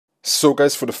So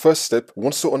guys, for the first step,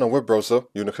 once you're on our web browser,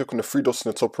 you're going to click on the three dots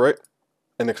in the top right,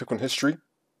 and then click on history,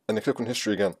 and then click on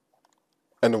history again.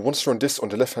 And then once you're on this, on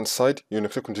the left hand side, you're going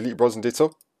to click on delete browsing data.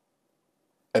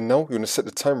 And now you're going to set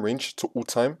the time range to all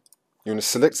time. You're going to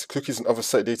select cookies and other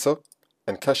site data,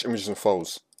 and cache images and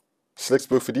files. Select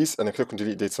both of these, and then click on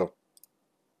delete data.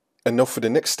 And now for the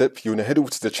next step, you're going to head over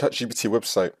to the ChatGPT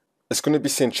website. It's going to be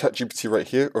saying ChatGPT right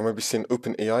here, or maybe saying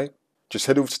OpenAI. Just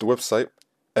head over to the website,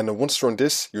 and then once you're on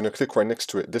this, you're going to click right next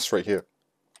to it, this right here.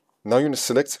 Now you're going to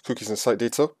select cookies and site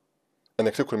data, and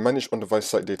then click on manage on-device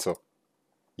site data.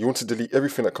 You want to delete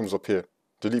everything that comes up here.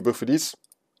 Delete both of these,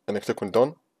 and then click on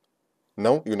done.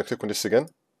 Now you're going to click on this again,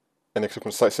 and then click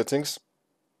on site settings.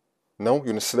 Now you're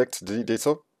going to select delete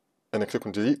data, and then click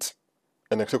on delete,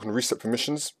 and then click on reset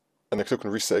permissions, and then click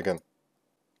on reset again.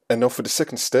 And now for the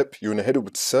second step, you're going to head over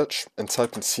to search and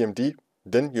type in CMD,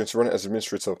 then you're going to run it as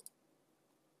administrator.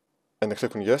 And then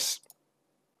click on yes.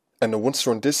 And then once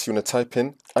you're on this, you're going to type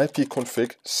in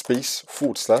ipconfig space /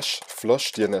 flush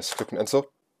DNS. Click on enter.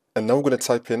 And now we're going to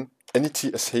type in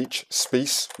netsh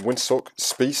space winsock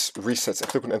space reset and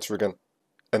click on enter again.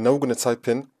 And now we're going to type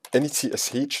in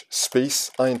netsh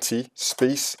space int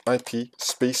space ip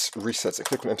space reset and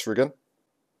click on enter again.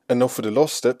 And now for the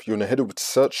last step, you're going to head over to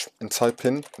search and type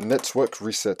in network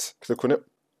reset. Click on it.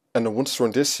 And then once you're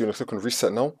on this, you're going to click on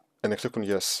reset now, and then click on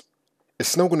yes.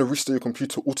 It's now going to restart your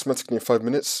computer automatically in 5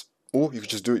 minutes, or you can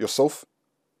just do it yourself,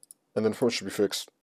 and then the problem should be fixed.